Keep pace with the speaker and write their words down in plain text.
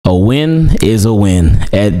A win is a win.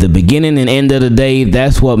 At the beginning and end of the day,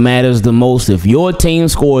 that's what matters the most. If your team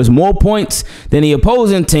scores more points than the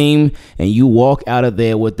opposing team and you walk out of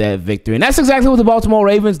there with that victory. And that's exactly what the Baltimore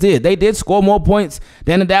Ravens did. They did score more points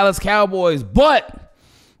than the Dallas Cowboys. But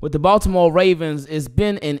with the Baltimore Ravens, it's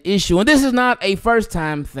been an issue. And this is not a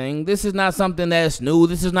first-time thing. This is not something that's new.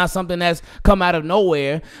 This is not something that's come out of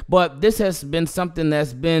nowhere. But this has been something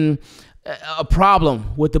that's been a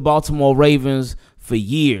problem with the Baltimore Ravens for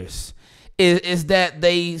years, is that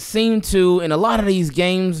they seem to, in a lot of these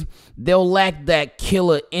games, they'll lack that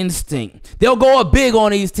killer instinct. They'll go up big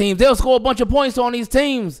on these teams. They'll score a bunch of points on these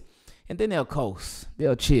teams, and then they'll coast.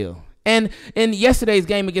 They'll chill. And in yesterday's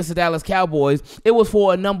game against the Dallas Cowboys, it was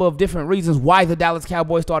for a number of different reasons why the Dallas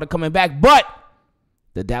Cowboys started coming back, but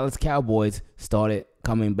the Dallas Cowboys started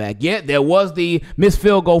coming back. Yeah, there was the missed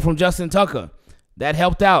field goal from Justin Tucker. That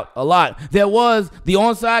helped out a lot. There was the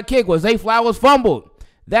onside kick where Zay Flowers fumbled.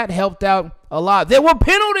 That helped out a lot. There were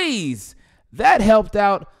penalties. That helped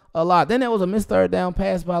out a lot. Then there was a missed third down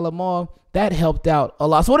pass by Lamar. That helped out a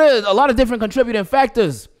lot. So there's a lot of different contributing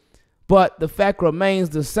factors. But the fact remains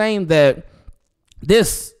the same that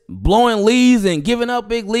this blowing leads and giving up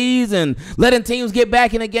big leads and letting teams get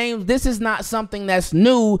back in the games, this is not something that's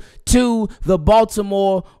new to the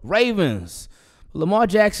Baltimore Ravens. Lamar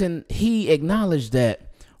Jackson, he acknowledged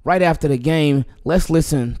that right after the game. Let's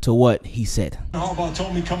listen to what he said. Harbaugh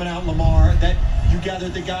told me coming out, Lamar, that you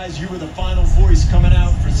gathered the guys, you were the final voice coming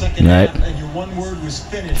out for second half, and your one word was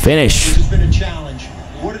finish. Finish. Which has been a challenge.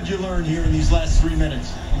 What did you learn here in these last 3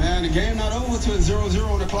 minutes? Man, the game not over until 0-0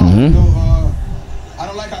 on the clock. You know, I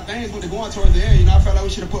don't like how things went going towards the end. You know, I felt like we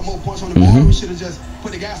should have put more points on the board. We should have just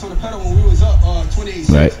put the gas on the pedal when we was up 28-6.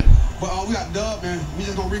 Right. But we got dub, man. We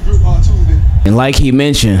just gonna regroup Tuesday. And like he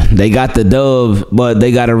mentioned, they got the dub, but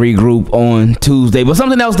they got to regroup on Tuesday. But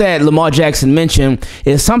something else that Lamar Jackson mentioned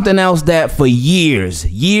is something else that for years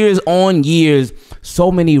on years,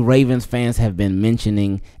 so many Ravens fans have been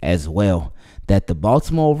mentioning as well. That the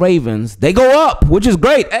Baltimore Ravens, they go up, which is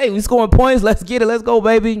great. Hey, we scoring points. Let's get it. Let's go,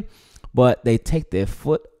 baby. But they take their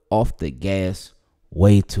foot off the gas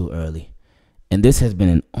way too early. And this has been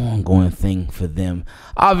an ongoing thing for them.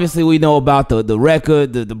 Obviously, we know about the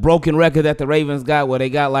record, the broken record that the Ravens got, where they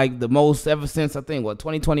got like the most ever since, I think,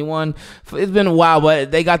 2021. It's been a while,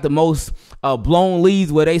 but they got the most blown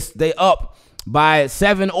leads where they up by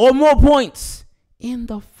 7 or more points in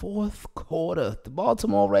the fourth quarter. The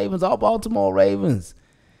Baltimore Ravens, all Baltimore Ravens.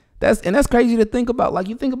 That's crazy to think about. Like,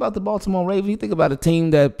 you think about the Baltimore Ravens, you think about a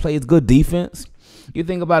team that plays good defense. You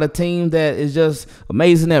think about a team that is just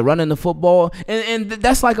amazing at running the football. And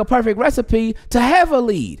that's like a perfect recipe to have a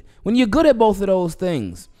lead when you're good at both of those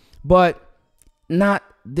things. But not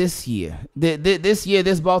this year. This year,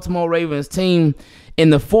 this Baltimore Ravens team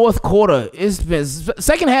in the fourth quarter, it's been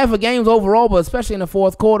second half of games overall, but especially in the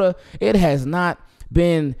fourth quarter, it has not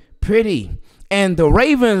been pretty. And the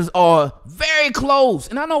Ravens are very close.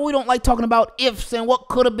 And I know we don't like talking about ifs and what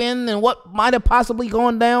could have been and what might have possibly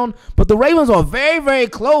gone down. But the Ravens are very, very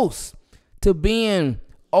close to being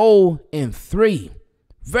 0-3.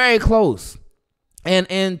 Very close. And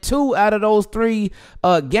in 2 out of those 3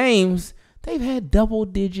 games, they've had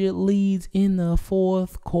double-digit leads in the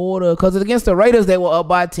fourth quarter. Because against the Raiders, they were up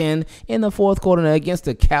by 10 in the fourth quarter. And against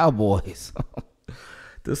the Cowboys,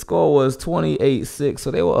 the score was 28-6,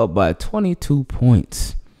 so they were up by 22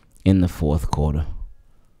 points in the fourth quarter.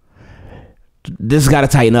 This got to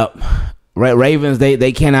tighten up. Right, Ravens,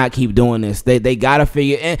 they cannot keep doing this. They got to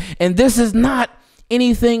figure, and this is not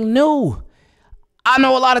anything new. I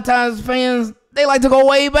know a lot of times fans, they like to go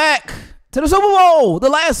way back to the Super Bowl, the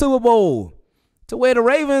last Super Bowl, to where the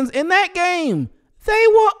Ravens in that game, they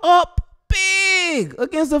were up big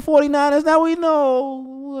against the 49ers. Now we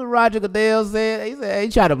know what Roger Goodell said. He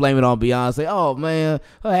tried to blame it on Beyonce. Oh, man,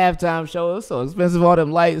 her halftime show was so expensive, all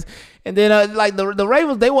them lights. And then, like, the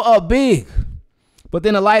Ravens, they were up big. But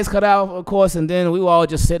then the lights cut out, of course, and then we were all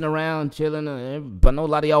just sitting around chilling. But I know a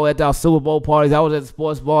lot of y'all at our Super Bowl parties. I was at the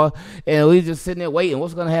sports bar, and we just sitting there waiting.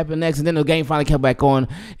 What's going to happen next? And then the game finally came back on,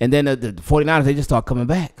 and then the 49ers, they just start coming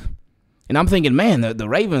back. And I'm thinking, man, the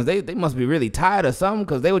Ravens, they must be really tired or something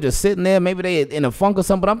because they were just sitting there. Maybe they in a funk or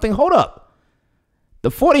something. But I'm thinking, hold up. The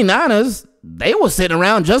 49ers, they were sitting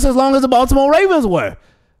around just as long as the Baltimore Ravens were.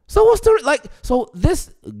 So what's the, so this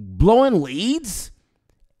blowing leads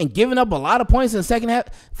and giving up a lot of points in the second half,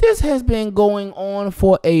 this has been going on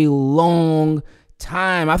for a long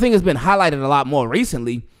time. I think it's been highlighted a lot more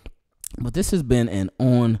recently, but this has been an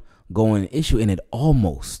ongoing issue, and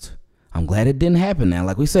I'm glad it didn't happen now,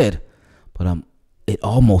 like we said, but it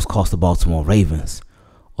almost cost the Baltimore Ravens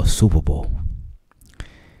a Super Bowl.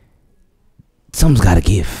 something's got to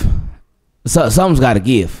give. Something's got to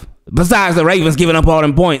give. Besides the Ravens giving up all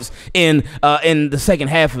them points in the second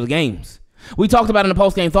half of the games. We talked about in the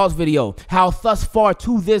post-game thoughts video how thus far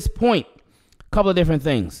to this point, a couple of different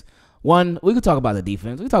things. One, we could talk about the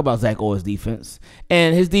defense. We could talk about Zach Orr's defense.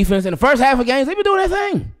 And his defense in the first half of games, they've been doing their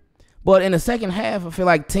thing. But in the second half, I feel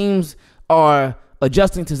like teams are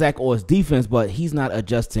adjusting to Zach Orr's defense, but he's not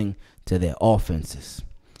adjusting to their offenses.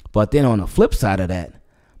 But then on the flip side of that,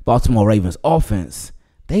 Baltimore Ravens offense,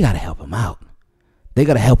 they got to help him out. They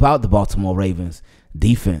got to help out the Baltimore Ravens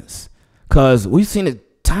defense. Because we've seen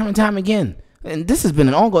it time and time again. And this has been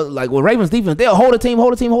an ongoing, like with Ravens defense, they'll hold a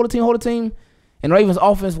team. And Ravens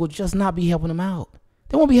offense will just not be helping them out.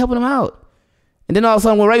 They won't be helping them out. And then all of a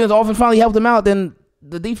sudden, when Ravens offense finally helped them out, then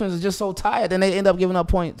the defense is just so tired, then they end up giving up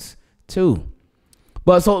points too.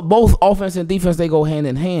 But so both offense and defense, they go hand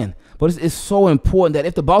in hand. But it's so important that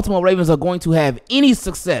if the Baltimore Ravens are going to have any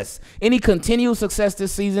success, any continued success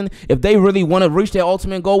this season, if they really want to reach their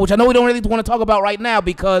ultimate goal, which I know we don't really want to talk about right now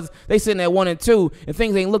because they sitting at 1-2 and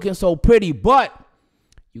things ain't looking so pretty, but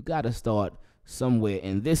you got to start somewhere.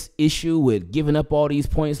 And this issue with giving up all these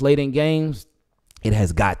points late in games, it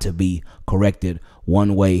has got to be corrected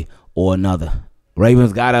one way or another.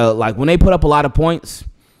 Ravens got to, like, when they put up a lot of points,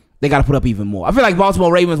 they got to put up even more. I feel like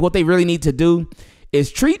Baltimore Ravens, what they really need to do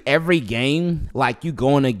is treat every game like you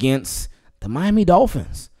going against the Miami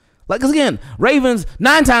Dolphins. Like, because again, Ravens,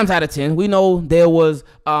 9 times out of 10, we know there was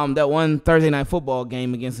that one Thursday night football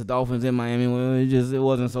game against the Dolphins in Miami where it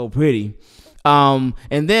wasn't so pretty. And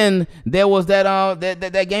then there was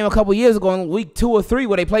that game a couple years ago in week 2 or 3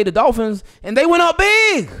 where they played the Dolphins and they went up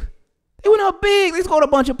big. They scored a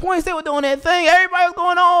bunch of points. They were doing that thing. Everybody was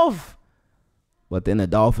going off. But then the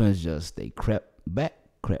Dolphins they crept back,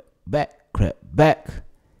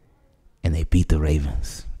 and they beat the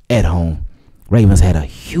Ravens at home. Ravens had a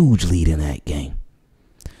huge lead in that game.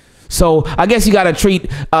 So I guess you got to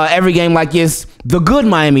treat every game like it's the good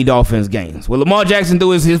Miami Dolphins games. Well, Lamar Jackson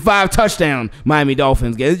do his 5-touchdown Miami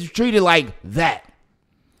Dolphins games. It's treated like that.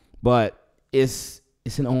 But it's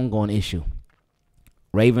an ongoing issue.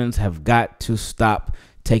 Ravens have got to stop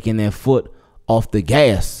taking their foot off the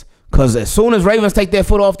gas. Because as soon as Ravens take their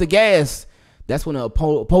foot off the gas, that's when the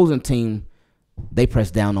opposing team, they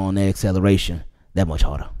press down on their acceleration that much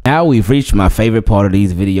harder. Now we've reached my favorite part of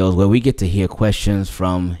these videos where we get to hear questions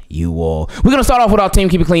from you all. We're going to start off with our Team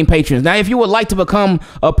Keep It Clean patrons. Now, if you would like to become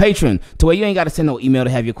a patron to where you ain't got to send no email to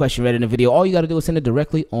have your question read in the video, all you got to do is send it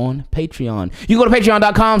directly on Patreon. You go to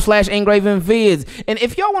patreon.com/Ingravenvids. And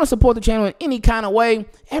if y'all want to support the channel in any kind of way,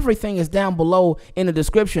 everything is down below in the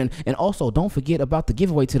description. And also, don't forget about the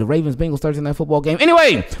giveaway to the Ravens-Bengals Thursday night football game.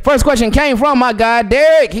 Anyway, first question came from my guy,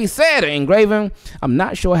 Derek. He said, Ingraven, I'm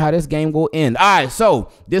not sure how this game will end. All right, so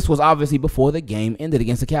this was obviously before the game ended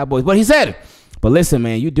against the Cowboys. But he said, but listen,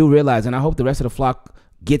 man, you do realize, and I hope the rest of the flock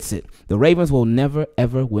gets it, the Ravens will never,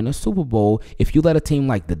 ever win a Super Bowl if you let a team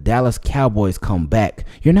like the Dallas Cowboys come back.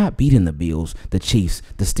 You're not beating the Bills, the Chiefs,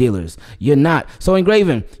 the Steelers. You're not. So,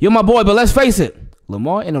 Ingraven, you're my boy, but let's face it.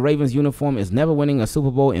 Lamar in a Ravens uniform is never winning a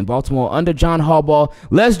Super Bowl in Baltimore under John Harbaugh.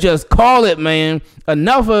 Let's just call it, man.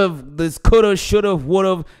 Enough of this coulda, shoulda,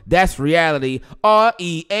 woulda. That's reality.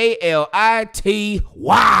 REALITY.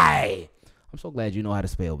 I'm so glad you know how to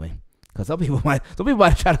spell, man. Because some people might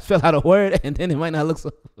try to spell out a word and then it might not look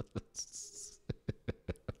so.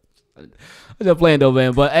 I'm just playing though,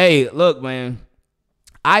 man. But hey, look, man.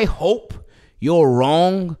 I hope you're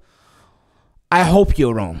wrong.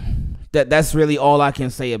 That's really all I can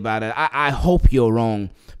say about it. I hope you're wrong.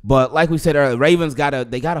 But like we said earlier, Ravens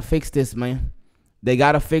gotta fix this, man. They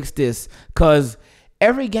gotta fix this. Cause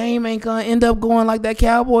every game ain't gonna end up going like that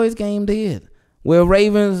Cowboys game did. Where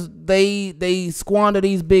Ravens, they squander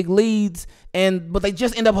these big leads but they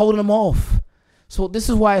just end up holding them off. So this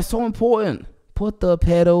is why it's so important. Put the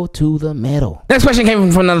pedal to the metal. Next question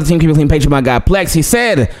came from another Team Keep It Clean patron, my guy Plex. He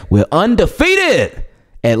said, we're undefeated.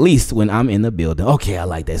 At least when I'm in the building. Okay, I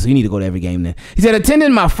like that. So you need to go to every game then. He said,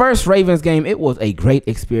 attending my first Ravens game, it was a great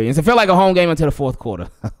experience. It felt like a home game until the fourth quarter.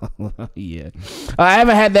 Yeah. I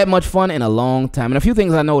haven't had that much fun in a long time. And a few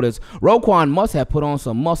things I noticed. Roquan must have put on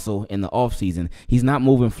some muscle in the offseason. He's not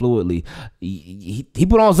moving fluidly. He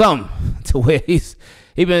put on something to where he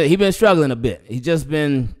been struggling a bit. He's just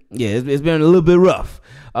been, it's been a little bit rough.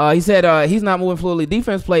 He said he's not moving fluidly.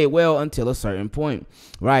 Defense played well until a certain point.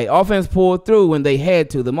 Right. Offense pulled through when they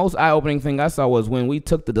had to. The most eye-opening thing I saw was when we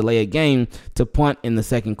took the delay of game to punt in the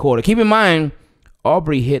second quarter. Keep in mind,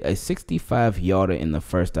 Aubrey hit a 65-yarder in the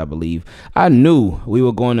first, I believe. I knew we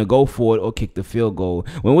were going to go for it or kick the field goal.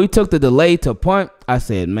 When we took the delay to punt, I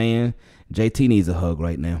said, man, JT needs a hug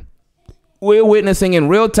right now. we're witnessing in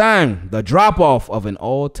real time the drop-off of an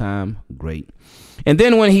all-time great. And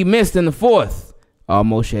then when he missed in the fourth,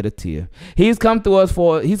 almost shed a tear. He's come through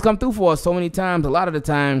for us so many times. A lot of the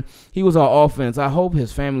time, he was our offense. I hope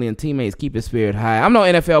his family and teammates keep his spirit high. I'm no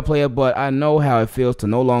NFL player, but I know how it feels to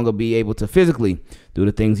no longer be able to physically do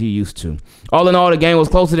the things he used to. All in all, the game was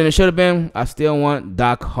closer than it should have been. I still want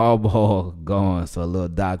Doc Harbaugh gone. So a little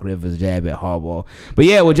Doc Rivers jab at Harbaugh. But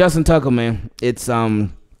yeah, with Justin Tucker, man, it's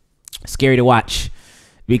scary to watch.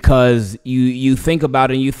 Because you think about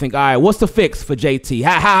it and you think, all right, what's the fix for JT?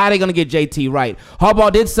 How are they going to get JT right? Harbaugh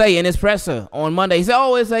did say in his presser on Monday, he said,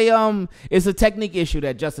 oh, it's a technique issue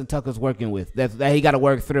that Justin Tucker's working with, that he got to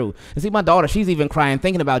work through. And see, my daughter, she's even crying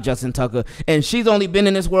thinking about Justin Tucker, and she's only been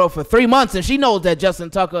in this world for 3 months, and she knows that Justin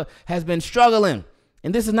Tucker has been struggling.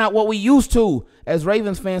 And this is not what we used to as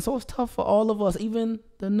Ravens fans, so it's tough for all of us, even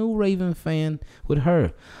the new Raven fan with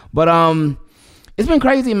her. But it's been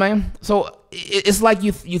crazy, man. So it's like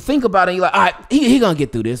you think about it, and you're like, all right, he gonna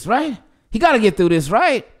get through this, right? He gotta get through this,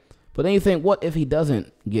 right? But then you think, what if he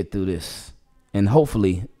doesn't get through this? And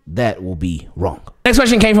hopefully that will be wrong. Next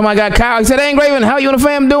question came from my guy Kyle. He said, hey, Ingraven, how you and the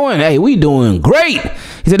fam doing? Hey, we doing great.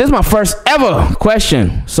 He said, this is my first ever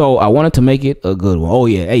question, so I wanted to make it a good one. Oh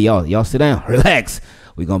yeah, hey, y'all sit down, relax.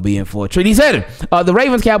 We're going to be in for a treat. He said, the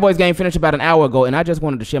Ravens-Cowboys game finished about an hour ago, and I just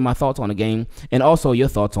wanted to share my thoughts on the game and also your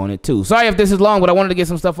thoughts on it, too. Sorry if this is long, but I wanted to get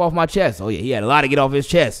some stuff off my chest. Oh, yeah, he had a lot to get off his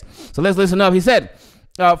chest. So let's listen up. He said,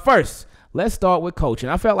 first, let's start with coaching.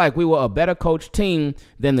 I felt like we were a better coached team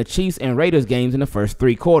than the Chiefs and Raiders games in the first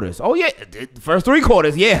 3 quarters. Oh, yeah, the first 3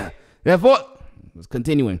 quarters, yeah. Therefore, it's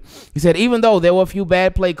continuing. He said, even though there were a few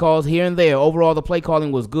bad play calls here and there, overall the play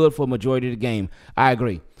calling was good for a majority of the game. I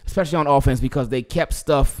agree. Especially on offense, because they kept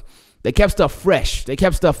stuff fresh. They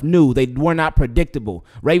kept stuff new. They were not predictable.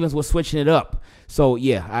 Ravens were switching it up. So,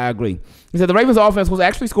 yeah, I agree. He said the Ravens offense was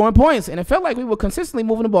actually scoring points, and it felt like we were consistently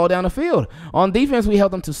moving the ball down the field. On defense, we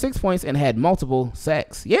held them to 6 points and had multiple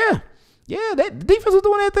sacks. Yeah, that defense was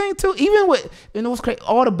doing that thing too. Even with, and it was crazy,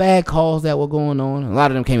 all the bad calls that were going on. A lot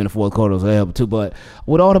of them came in the fourth quarter as well too. But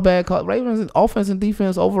with all the bad calls, Ravens offense and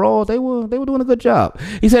defense overall, they were doing a good job.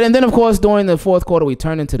 He said, and then of course during the fourth quarter, we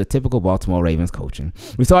turned into the typical Baltimore Ravens coaching.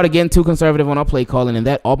 We started getting too conservative on our play calling, and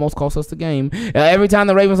that almost cost us the game. Every time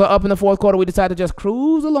the Ravens are up in the fourth quarter, we decide to just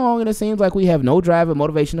cruise along, and it seems like we have no drive or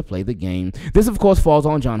motivation to play the game. This of course falls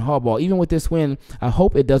on John Harbaugh. Even with this win, I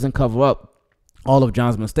hope it doesn't cover up all of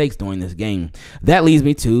John's mistakes during this game. That leads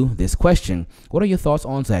me to this question. What are your thoughts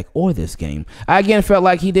on Zach or this game? I again felt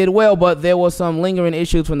like he did well, but there were some lingering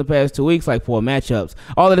issues from the past 2 weeks, like poor matchups.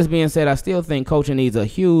 All of this being said, I still think coaching needs a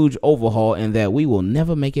huge overhaul and that we will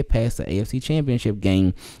never make it past the AFC Championship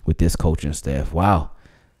game with this coaching staff. Wow.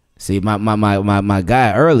 See, my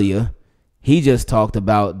guy earlier, he just talked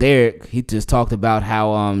about Derek. He just talked about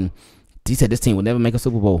how he said this team will never make a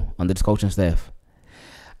Super Bowl under this coaching staff.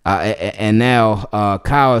 And now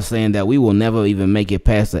Kyle is saying that we will never even make it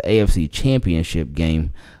past the AFC Championship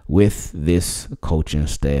game with this coaching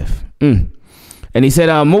staff. And he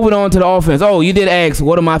said, moving on to the offense. Oh, you did ask,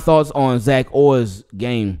 what are my thoughts on Zach Orr's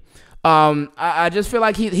game? I just feel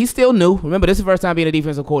like he's still new. Remember, this is the first time being a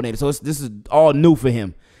defensive coordinator, so this is all new for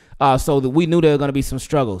him. So we knew there were going to be some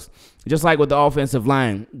struggles. Just like with the offensive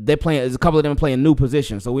line, a couple of them playing new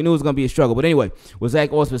positions, so we knew it was going to be a struggle. But anyway, with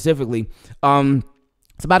Zach Orr specifically,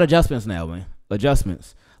 it's about adjustments now, man.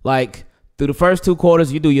 Adjustments. Like, through the first 2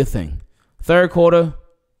 quarters, you do your thing. Third quarter,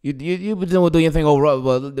 you do your thing overall.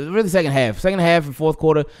 But really second half and fourth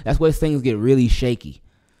quarter, that's where things get really shaky.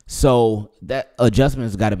 So that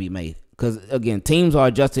adjustment's got to be made. Because, again, teams are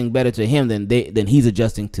adjusting better to him than he's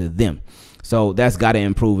adjusting to them. So that's got to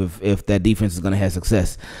improve if that defense is going to have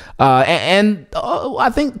success. And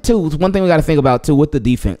I think, too, one thing we got to think about, too, with the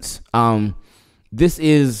defense. This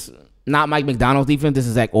is not Mike McDonald's defense. This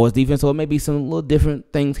is Zach Orr's defense, so it may be some little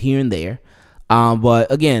different things here and there.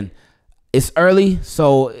 But again, it's early,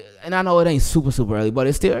 so, and I know it ain't super early, but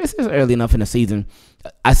it's early enough in the season.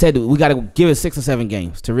 I said we got to give it 6 or 7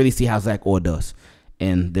 games to really see how Zach Orr does,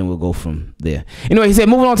 and then we'll go from there. Anyway, he said,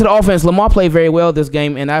 moving on to the offense, Lamar played very well this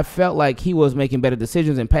game, and I felt like he was making better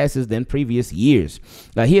decisions and passes than previous years.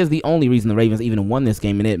 He is the only reason the Ravens even won this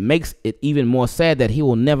game, and it makes it even more sad that he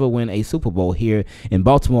will never win a Super Bowl here in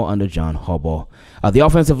Baltimore under John Harbaugh. The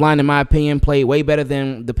offensive line, in my opinion, played way better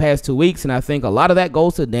than the past 2 weeks, and I think a lot of that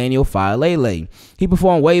goes to Daniel Faalele. He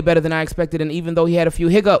performed way better than I expected, and even though he had a few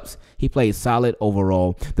hiccups, he played solid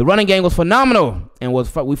overall. The running game was phenomenal, and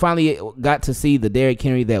we finally got to see the Derrick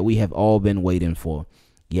Henry that we have all been waiting for.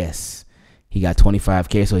 Yes, he got 25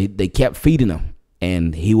 carries, so they kept feeding him,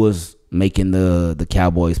 and he was making the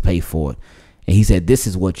Cowboys pay for it. And he said, this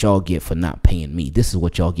is what y'all get for not paying me. This is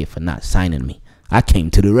what y'all get for not signing me. I came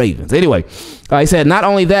to the Ravens. Anyway, he said not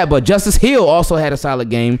only that, but Justice Hill also had a solid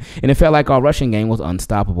game, and it felt like our rushing game was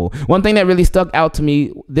unstoppable. One thing that really stuck out to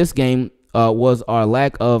me this game was our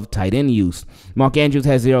lack of tight end use. Mark Andrews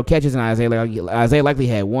had 0 catches, and Isaiah Likely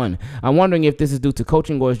had 1. I'm wondering if this is due to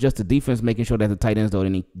coaching or it's just the defense making sure that the tight ends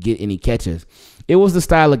don't get any catches. It was the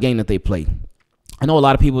style of game that they played. I know a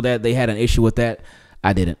lot of people that they had an issue with that.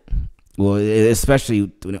 I didn't. Well,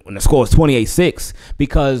 especially when the score was 28-6,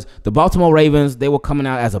 because the Baltimore Ravens, they were coming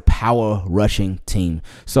out as a power rushing team.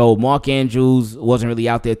 So Mark Andrews wasn't really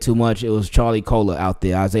out there too much. It was Charlie Kohler out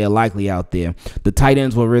there, Isaiah Likely out there. The tight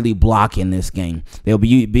ends were really blocking this game. They were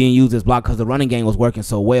being used as block because the running game was working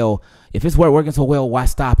so well. If it's working so well, why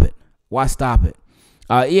stop it? Why stop it?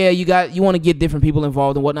 Yeah, you want to get different people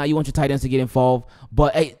involved and whatnot. You want your tight ends to get involved.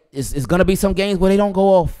 But hey, it's going to be some games where they don't go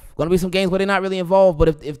off. Going to be some games where they're not really involved.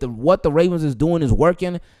 But if what the Ravens is doing is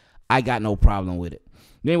working, I got no problem with it.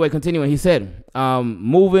 Anyway, continuing, he said,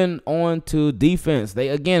 moving on to defense. They,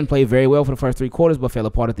 again, played very well for the first 3 quarters, but fell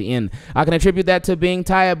apart at the end. I can attribute that to being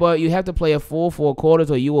tired, but you have to play a full 4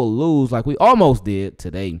 quarters or you will lose like we almost did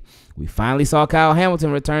today. We finally saw Kyle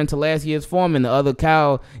Hamilton return to last year's form and the other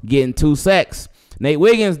Kyle getting 2 sacks. Nate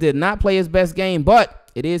Wiggins did not play his best game,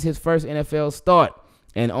 but it is his first NFL start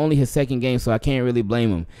and only his 2nd game, so I can't really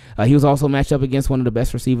blame him. He was also matched up against one of the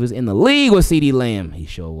best receivers in the league with CeeDee Lamb. He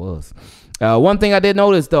sure was. One thing I did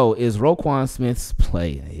notice, though, is Roquan Smith's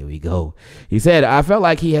play. Here we go. He said, I felt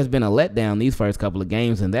like he has been a letdown these first couple of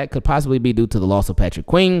games, and that could possibly be due to the loss of Patrick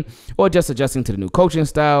Queen or just adjusting to the new coaching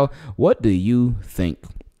style. What do you think?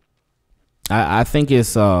 I think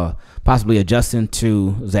it's possibly adjusting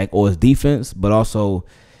to Zach Orr's defense, but also,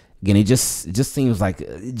 again, it just seems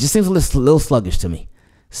a little sluggish to me.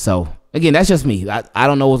 So again, that's just me. I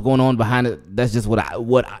don't know what's going on behind it. That's just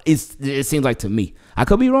it seems like to me. I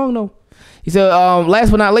could be wrong though. He said,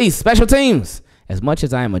 last but not least, special teams. As much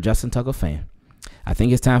as I am a Justin Tucker fan, I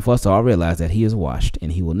think it's time for us to all realize that he is washed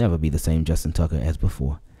and he will never be the same Justin Tucker as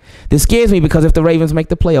before. This scares me because if the Ravens make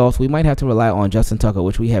the playoffs, we might have to rely on Justin Tucker,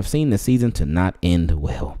 which we have seen this season to not end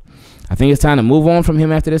well. I think it's time to move on from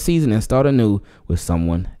him after this season and start anew with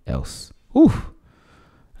someone else. Whew.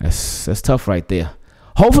 That's tough right there.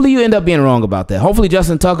 Hopefully you end up being wrong about that. Hopefully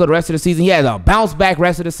Justin Tucker, the rest of the season, he has a bounce back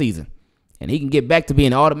rest of the season. And he can get back to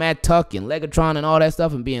being automatic Tuck and Legatron and all that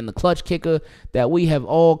stuff and being the clutch kicker that we have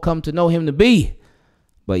all come to know him to be.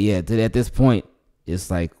 But yeah, at this point,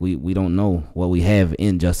 it's like we don't know what we have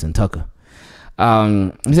in Justin Tucker.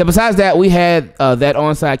 He said, besides that, we had that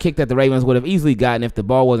onside kick that the Ravens would have easily gotten if the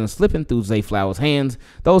ball wasn't slipping through Zay Flowers' hands.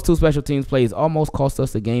 Those 2 special teams plays almost cost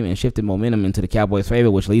us the game and shifted momentum into the Cowboys'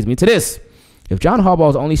 favor, which leads me to this. If John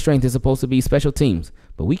Harbaugh's only strength is supposed to be special teams,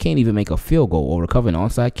 but we can't even make a field goal or recover an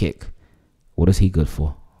onside kick, what is he good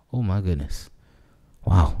for? Oh my goodness!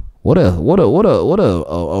 Wow, what a road!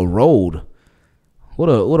 What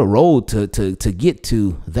a road to get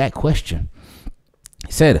to that question.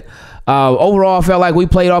 He said, overall, I felt like we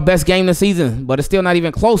played our best game this season, but it's still not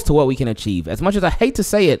even close to what we can achieve. As much as I hate to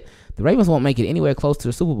say it, the Ravens won't make it anywhere close to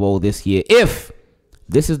the Super Bowl this year if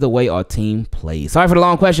this is the way our team plays. Sorry for the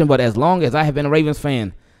long question, but as long as I have been a Ravens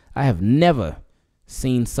fan, I have never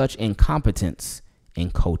seen such incompetence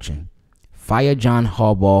in coaching. Fire John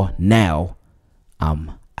Harbaugh now.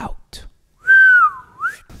 I'm out.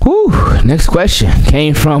 Whew. Next question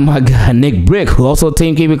came from my guy Nick Brick, who also a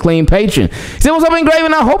Team Keep It Clean patron. He said, what's up,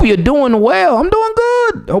 Ingraven? I hope you're doing well. I'm doing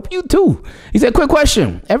good. Hope you too. He said, quick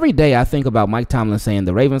question. Every day I think about Mike Tomlin saying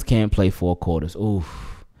the Ravens can't play 4 quarters. Ooh.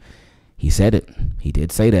 He said it. He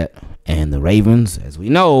did say that. And the Ravens, as we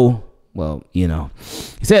know, well, you know.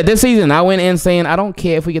 He said, this season I went in saying I don't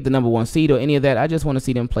care if we get the number 1 seed or any of that. I just want to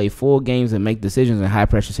see them play full games and make decisions in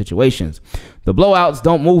high-pressure situations. The blowouts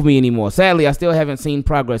don't move me anymore. Sadly, I still haven't seen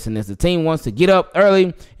progress in this. The team wants to get up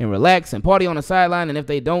early and relax and party on the sideline, and if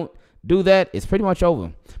they don't do that, it's pretty much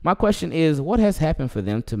over. My question is, what has happened for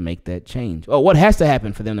them to make that change? Or what has to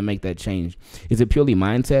happen for them to make that change? Is it purely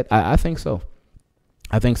mindset? I think so.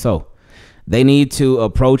 I think so. They need to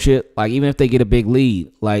approach it like even if they get a big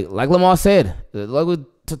lead, like Lamar said,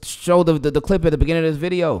 to show the clip at the beginning of this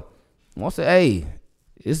video. Lamar said, "Hey,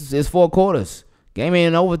 it's 4 quarters. Game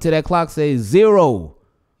ain't over till that clock says 0."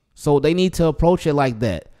 So they need to approach it like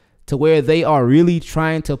that, to where they are really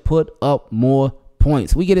trying to put up more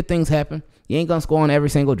points. We get it, things happen. You ain't gonna score on every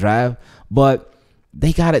single drive, but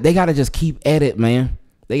they gotta just keep at it, man.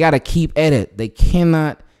 They gotta keep at it. They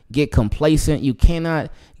cannot get complacent. You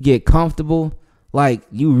cannot get comfortable. Like,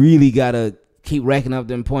 you really gotta keep racking up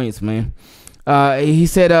them points, man. He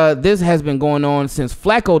said this has been going on since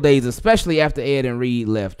Flacco days, especially after Ed and Reed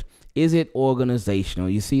left. Is it organizational?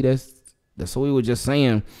 You see, that's what we were just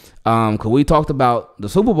saying. Cause we talked about the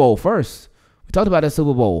Super Bowl first. We talked about that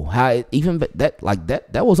Super Bowl. How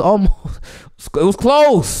that was almost, it was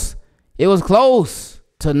close. It was close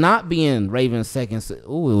to not being Ravens' second.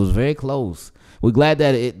 Ooh, it was very close. We're glad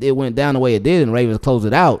that it went down the way it did and Ravens closed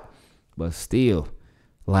it out. But still,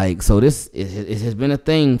 so this it has been a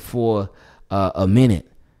thing for a minute.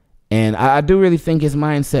 And I do really think it's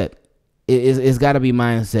mindset. It's got to be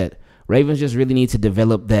mindset. Ravens just really need to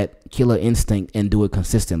develop that killer instinct and do it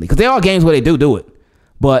consistently. Because there are games where they do it.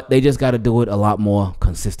 But they just got to do it a lot more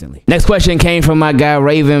consistently. Next question came from my guy,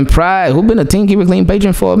 Raven Pride, who been a Team Keep It Clean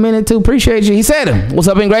patron for a minute too. Appreciate you. He said, what's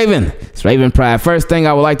up, Ingraven? It's Raven Pride. First thing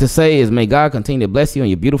I would like to say is may God continue to bless you and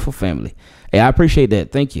your beautiful family. Hey, I appreciate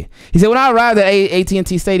that. Thank you. He said, when I arrived at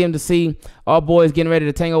AT&T Stadium to see our boys getting ready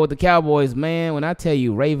to tango with the Cowboys, man, when I tell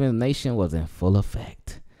you Ravens Nation was in full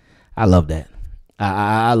effect. I love that.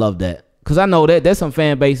 I love that. Because I know that there's some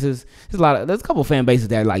fan bases. There's a couple fan bases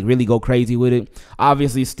that really go crazy with it.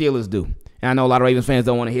 Obviously, Steelers do. And I know a lot of Ravens fans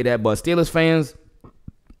don't want to hear that. But Steelers fans,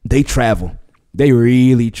 they travel. They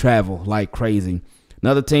really travel like crazy.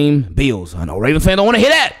 Another team, Bills. I know Ravens fans don't want to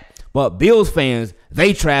hear that. But Bills fans,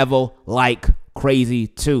 they travel like crazy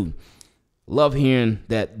too. Love hearing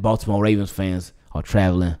that Baltimore Ravens fans are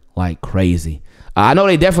traveling like crazy. I know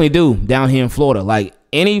they definitely do down here in Florida.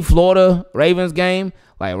 Any Florida Ravens game,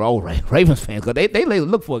 Ravens fans, because they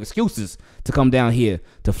look for excuses to come down here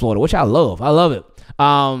to Florida, which I love. I love it.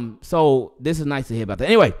 So this is nice to hear about that.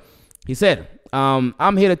 Anyway, he said,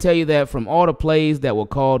 I'm here to tell you that from all the plays that were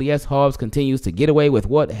called, yes, Hobbs continues to get away with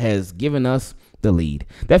what has given us the lead.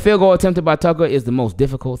 That field goal attempted by Tucker is the most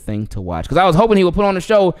difficult thing to watch. Because I was hoping he would put on the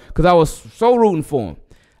show because I was so rooting for him.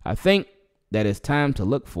 I think that it's time to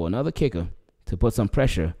look for another kicker to put some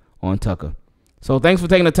pressure on Tucker. So thanks for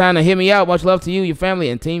taking the time to hear me out. Much love to you, your family,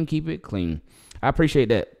 and team. Keep it clean. I appreciate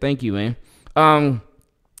that. Thank you, man.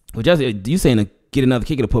 Just you saying to get another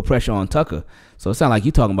kicker to put pressure on Tucker. So it sounds like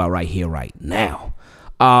you're talking about right here, right now.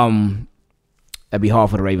 That'd be hard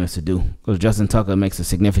for the Ravens to do because Justin Tucker makes a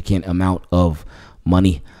significant amount of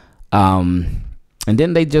money. And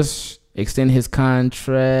then they just extend his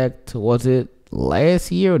contract. Was it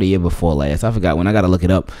last year or the year before last? I forgot when. I got to look it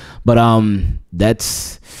up. But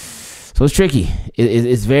so it's tricky.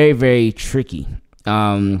 It's very, very tricky.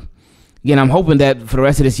 Again, I'm hoping that for the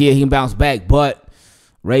rest of this year he can bounce back. But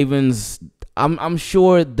Ravens, I'm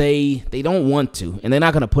sure they don't want to, and they're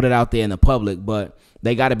not going to put it out there in the public. But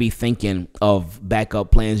they got to be thinking of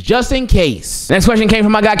backup plans just in case. Next question came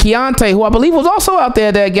from my guy Keontae, who I believe was also out there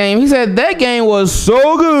at that game. He said that game was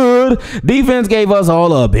so good. Defense gave us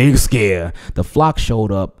all a big scare. The flock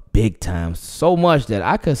showed up big time, so much that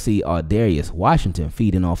I could see Ardarius Washington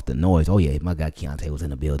feeding off the noise. Oh yeah, my guy Keontae was in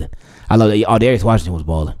the building. I love that. Ardarius Washington was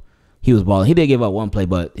balling. He was balling. He did give up one play,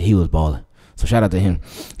 but he was balling. So shout out to him.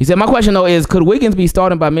 He said, my question though is, could Wiggins be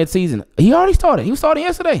starting by midseason? He already started. He was starting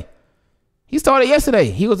yesterday. He started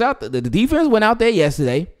yesterday. He was out. The defense went out there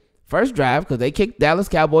yesterday. First drive because they kicked Dallas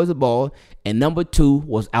Cowboys the ball, and number 2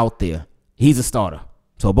 was out there. He's a starter.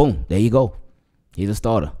 So boom, there you go. He's a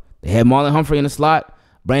starter. They had Marlon Humphrey in the slot.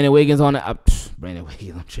 Brandon Wiggins on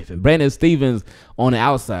the Brandon Stevens on the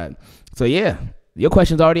outside. So yeah, your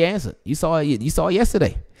question's already answered. You saw it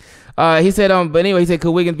yesterday. He said, but anyway, he said,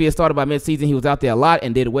 could Wiggins be a starter by midseason? He was out there a lot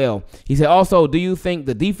and did well. He said, also, do you think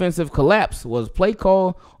the defensive collapse was play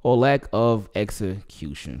call or lack of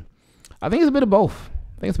execution? I think it's a bit of both.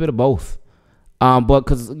 But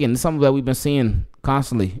because again, it's something that we've been seeing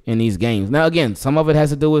constantly in these games. Now, again, some of it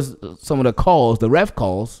has to do with some of the calls, the ref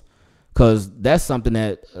calls. Because that's something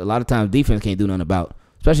that a lot of times defense can't do nothing about.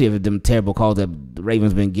 Especially if it's them terrible calls that the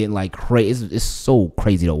Ravens been getting like crazy. It's so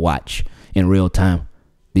crazy to watch in real time.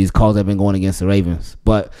 These calls have been going against the Ravens.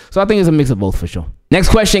 So I think it's a mix of both for sure. Next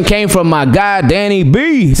question came from my guy, Danny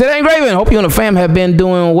B. He said, hey, Raven, hope you and the fam have been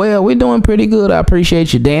doing well. We're doing pretty good. I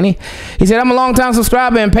appreciate you, Danny. He said, I'm a long-time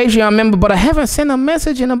subscriber and Patreon member, but I haven't sent a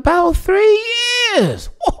message in about 3 years.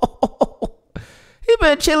 He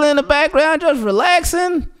been chilling in the background, just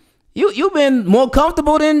relaxing. You've been more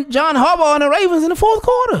comfortable than John Harbaugh and the Ravens in the fourth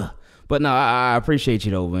quarter. But no, I appreciate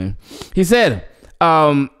you though, man. He said,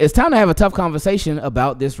 it's time to have a tough conversation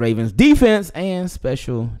about this Ravens defense and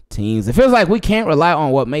special teams. It feels like we can't rely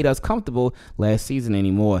on what made us comfortable last season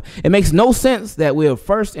anymore. It makes no sense that we're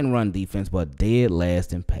first in run defense, but dead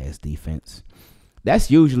last in pass defense. That's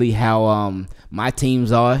usually how my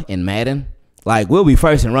teams are in Madden. Like, we'll be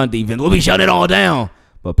first in run defense. We'll be shutting it all down.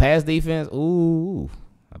 But pass defense, ooh,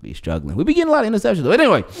 I'll be struggling. We'll be getting a lot of interceptions. But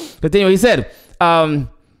anyway, continue. He said,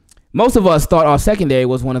 most of us thought our secondary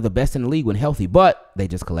was one of the best in the league when healthy, but they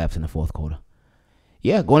just collapsed in the fourth quarter.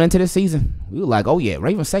 yeah, going into this season, we were like, oh yeah,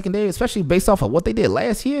 Ravens secondary, especially based off of what they did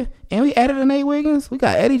last year, and we added a Nate Wiggins. We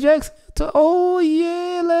got Eddie Jackson. Oh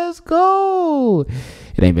yeah, let's go.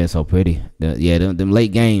 It ain't been so pretty. Them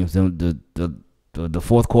late games, the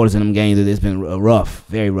fourth quarters in them games, it's been rough,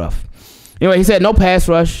 very rough. Anyway, he said no pass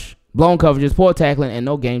rush, blown coverages, poor tackling, and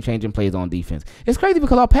no game-changing plays on defense. It's crazy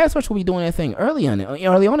because our pass rush will be doing that thing early on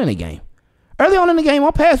in the game. Early on in the game,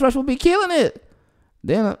 our pass rush will be killing it.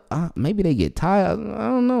 Then maybe they get tired. I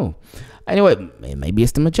don't know. Anyway, maybe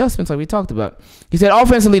it's them adjustments like we talked about. He said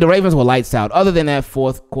offensively, the Ravens were lights out. Other than that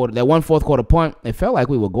fourth quarter point, it felt like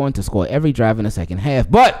we were going to score every drive in the second half.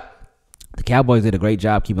 But the Cowboys did a great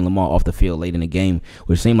job keeping Lamar off the field late in the game,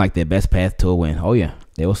 which seemed like their best path to a win. Oh, yeah.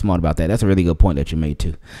 They were smart about that. That's a really good point that you made,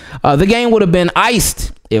 too. The game would have been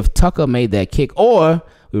iced if Tucker made that kick or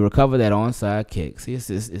we recovered that onside kick. See, it's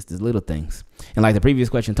the little things. And like the previous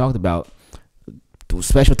question talked about,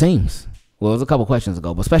 special teams. Well, it was a couple questions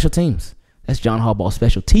ago, but special teams. That's John Harbaugh's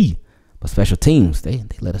specialty. But special teams, they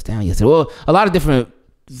let us down yesterday. Well, a lot of different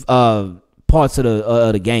parts of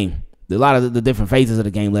the game. A lot of the different phases of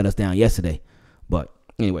the game let us down yesterday. But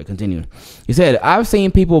anyway, continuing. He said, I've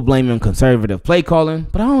seen people blaming conservative play calling,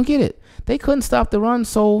 but I don't get it. They couldn't stop the run,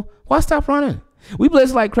 so why stop running? We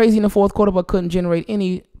blitzed like crazy in the fourth quarter, but couldn't generate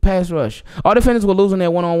any pass rush. Our defenders were losing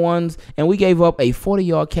their one-on-ones, and we gave up a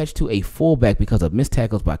 40-yard catch to a fullback because of missed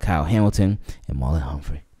tackles by Kyle Hamilton and Marlon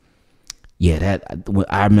Humphrey. Yeah,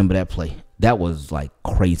 I remember that play. That was like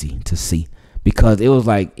crazy to see because it was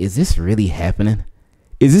like, is this really happening?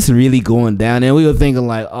 Is this really going down? And we were thinking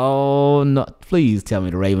like, oh, no, please tell me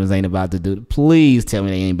the Ravens ain't about to do it. Please tell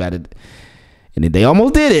me they ain't about to. And they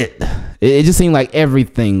almost did it. It just seemed like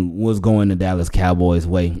everything was going the Dallas Cowboys'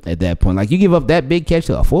 way at that point. Like, you give up that big catch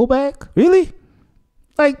to a fullback? Really?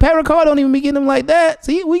 Like, Pat Ricard don't even be getting them like that.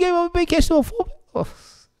 See, we gave up a big catch to a fullback. Oh.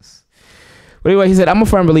 But anyway, he said, I'm a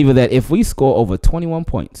firm believer that if we score over 21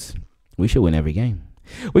 points, we should win every game.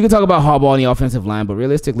 We can talk about Harbaugh on the offensive line, but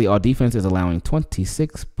realistically, our defense is allowing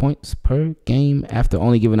 26 points per game after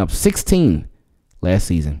only giving up 16 last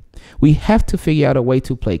season. We have to figure out a way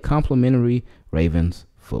to play complementary Ravens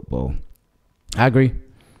football. I agree.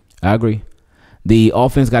 The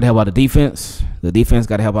offense got to help out the defense. The defense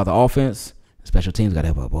got to help out the offense. Special teams got to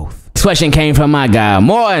help out both. This question came from my guy,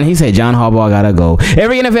 Moore, and he said, John Harbaugh got to go.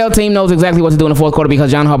 Every NFL team knows exactly what to do in the fourth quarter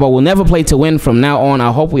because John Harbaugh will never play to win from now on.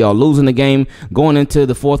 I hope we are losing the game going into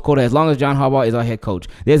the fourth quarter as long as John Harbaugh is our head coach.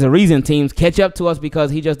 There's a reason teams catch up to us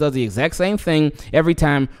because he just does the exact same thing every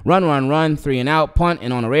time. Run, 3 and out, punt,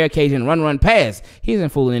 and on a rare occasion, run, pass. He isn't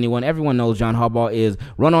fooling anyone. Everyone knows John Harbaugh is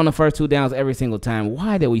run on the first 2 downs every single time.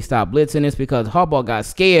 Why did we stop blitzing this? Because Harbaugh got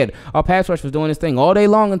scared. Our pass rush was doing this thing all day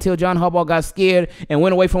long until John Harbaugh got scared and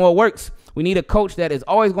went away from what works. We need a coach that is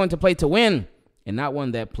always going to play to win and not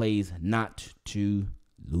one that plays not to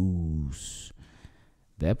lose.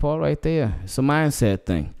 That part right there, it's a mindset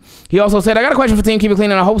thing. He also said, I got a question for Team Keep It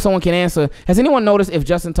Clean, and I hope someone can answer. Has anyone noticed if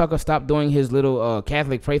Justin Tucker stopped doing his little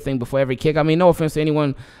Catholic pray thing before every kick? I mean, no offense to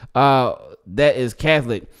anyone that is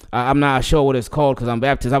Catholic. I'm not sure what it's called because I'm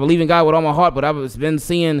Baptist. I believe in God with all my heart, but I've been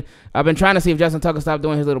trying to see if Justin Tucker stopped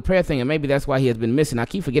doing his little prayer thing, and maybe that's why he has been missing. I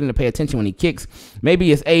keep forgetting to pay attention when he kicks.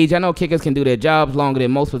 Maybe it's age. I know kickers can do their jobs longer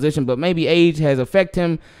than most positions, but maybe age has affected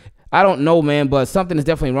him. I don't know, man, but something is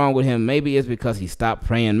definitely wrong with him. Maybe it's because he stopped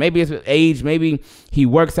praying. Maybe it's age. Maybe he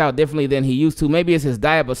works out differently than he used to. Maybe it's his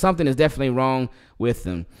diet, but something is definitely wrong with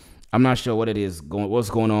him. I'm not sure what it is, what's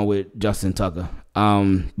going on with Justin Tucker.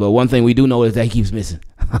 But one thing we do know is that he keeps missing.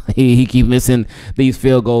 he keeps missing these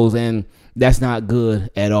field goals, and that's not good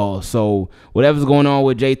at all. So whatever's going on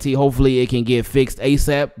with JT, hopefully it can get fixed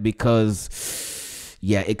ASAP because –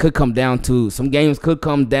 yeah, it could come down to some games could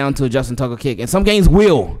come down to a Justin Tucker kick, and some games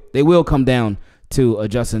they will come down to a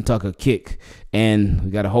Justin Tucker kick, and we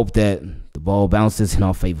gotta hope that the ball bounces in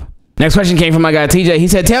our favor. Next question came from my guy TJ. He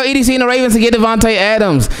said, tell EDC and the Ravens to get Devontae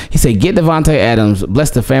Adams. He said, get Devontae Adams. Bless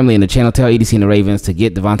the family in the channel. Tell EDC and the Ravens to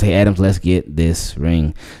get Devontae Adams. Let's get this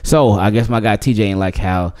ring. So I guess my guy TJ ain't like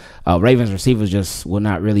how Ravens receivers just were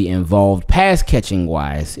not really involved pass catching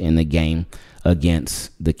wise in the game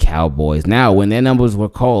against the Cowboys. Now, when their numbers were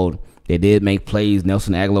called, they did make plays.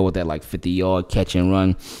 Nelson Aguilar with that like 50-yard catch and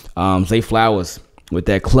run. Zay Flowers with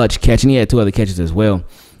that clutch catch, and he had 2 other catches as well.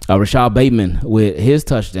 Rashad Bateman with his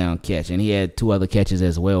touchdown catch, and he had 2 other catches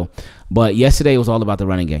as well. But yesterday it was all about the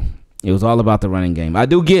running game. It was all about the running game. I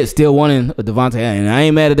do get still wanting Devontae, and I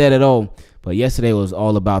ain't mad at that at all. But yesterday was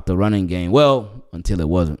all about the running game. Well, until it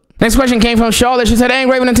wasn't. Next question came from Charlotte. She said, hey,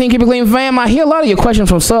 Raven and Team Keep It Clean fam, I hear a lot of your questions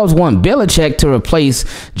from subs want Belichick to replace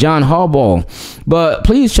John Harbaugh. But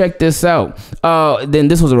please check this out. Then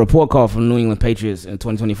this was a report call from New England Patriots in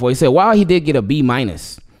 2024. He said, while he did get a B-,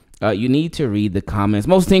 you need to read the comments.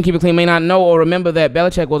 Most Team Keep It Clean may not know or remember that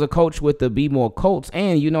Belichick was a coach with the B-more Colts.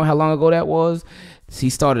 And you know how long ago that was? He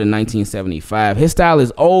started in 1975. His style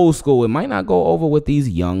is old school. It might not go over with these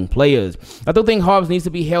young players. I do think Harbs needs to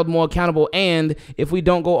be held more accountable. And if we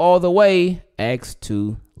don't go all the way, ask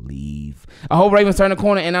to leave. I hope Ravens turn the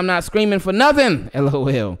corner and I'm not screaming for nothing.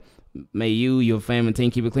 LOL. May you, your family, and team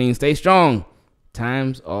keep it clean. Stay strong.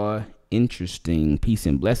 Times are interesting. Peace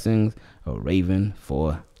and blessings. A Raven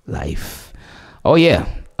for life. Oh, yeah.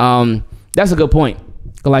 That's a good point.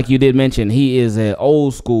 Like you did mention, he is an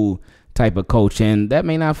old school type of coach, and that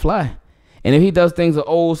may not fly. And if he does things an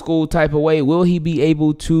old school type of way, will he be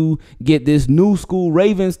able to get this new school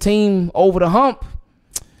Ravens team over the hump?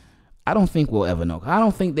 I don't think we'll ever know. I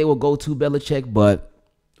don't think they will go to Belichick, but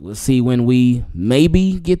we'll see when we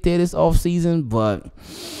maybe get there this offseason. But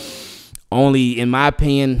only, in my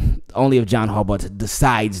opinion, only if John Harbaugh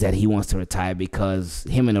decides that he wants to retire, because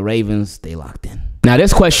him and the Ravens, they locked in. Now,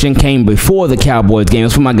 this question came before the Cowboys game.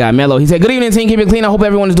 It's from my guy, Mello. He said, good evening, team. Keep it clean. I hope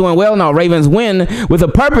everyone is doing well. Now, Ravens win with a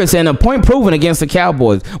purpose and a point proven against the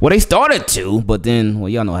Cowboys. Well, they started to, but then, well,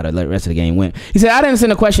 y'all know how the rest of the game went. He said, I didn't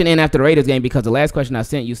send a question in after the Raiders game because the last question I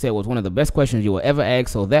sent you said was one of the best questions you will ever ask,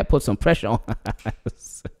 so that put some pressure on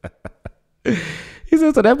us. He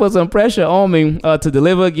said, so that put some pressure on me to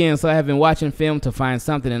deliver again. So I have been watching film to find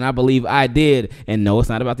something, and I believe I did. And no, it's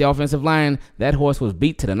not about the offensive line. That horse was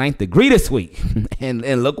beat to the 9th degree this week.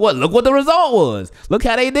 and look what the result was. Look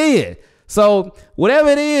how they did. So whatever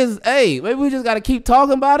it is, hey, maybe we just got to keep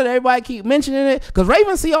talking about it. Everybody keep mentioning it, because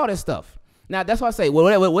Ravens see all this stuff. Now, that's why I say,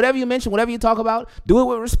 whatever you mention, whatever you talk about, do it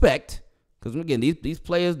with respect. Because, again, these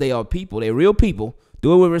players, they are people. They're real people.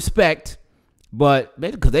 Do it with respect. But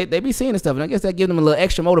because they be seeing this stuff, and I guess that gives them a little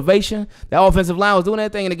extra motivation. That offensive line was doing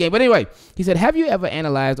that thing in the game. But anyway, he said, have you ever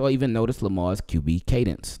analyzed or even noticed Lamar's QB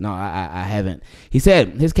cadence? No, I haven't. He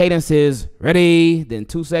said his cadence is ready, then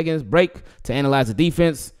 2 seconds, break to analyze the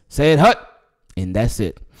defense, said hut, and that's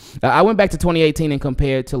it. I went back to 2018 and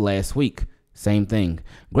compared to last week. Same thing.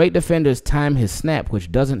 Great defenders time his snap,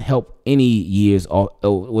 which doesn't help any year's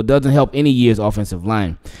offensive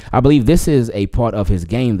line. I believe this is a part of his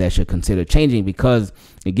game that should consider changing, because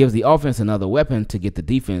it gives the offense another weapon to get the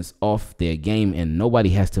defense off their game, and nobody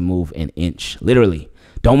has to move an inch. Literally,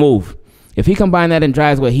 don't move. If he combined that in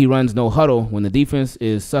drives where he runs no huddle when the defense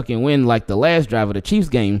is sucking wind like the last drive of the Chiefs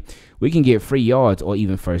game, we can get free yards or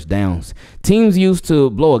even first downs. Teams used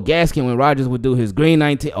to blow a gasket when Rodgers would do his green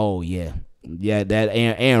 19. Oh, yeah. Yeah, that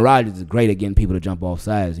Aaron Rodgers is great at getting people to jump off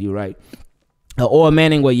sides. You're right. Or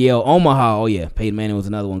Manning would yell Omaha. Oh, yeah. Peyton Manning was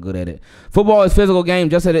another one good at it. Football is a physical game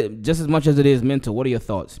just as much as it is mental. What are your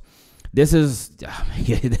thoughts? This is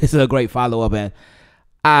a great follow-up, and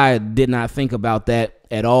I did not think about that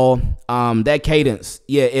at all. That cadence,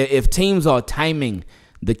 yeah, if teams are timing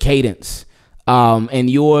the cadence, and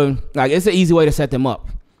you're like, it's an easy way to set them up,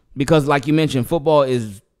 because like you mentioned, football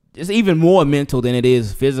it's even more mental than it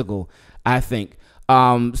is physical, I think.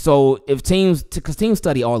 So if because teams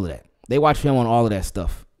study all of that. They watch film on all of that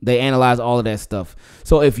stuff. They analyze all of that stuff.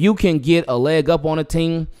 So if you can get a leg up on a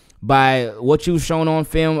team by what you've shown on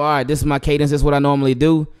film, all right, this is my cadence, this is what I normally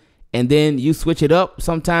do, and then you switch it up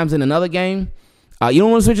sometimes in another game, you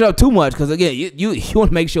don't want to switch it up too much, because, again, you want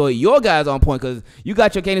to make sure your guy's on point, because you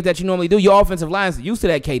got your cadence that you normally do. Your offensive line's used to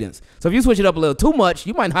that cadence. So if you switch it up a little too much,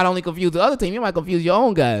 you might not only confuse the other team, you might confuse your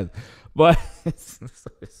own guys. But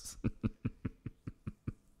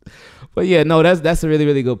but yeah, no, that's a really,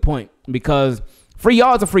 really good point, because free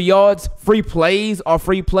yards are free yards, free plays are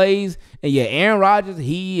free plays, and yeah, Aaron Rodgers,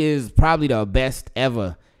 he is probably the best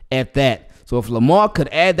ever at that. So if Lamar could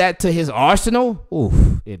add that to his arsenal,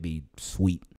 oof, it'd be sweet.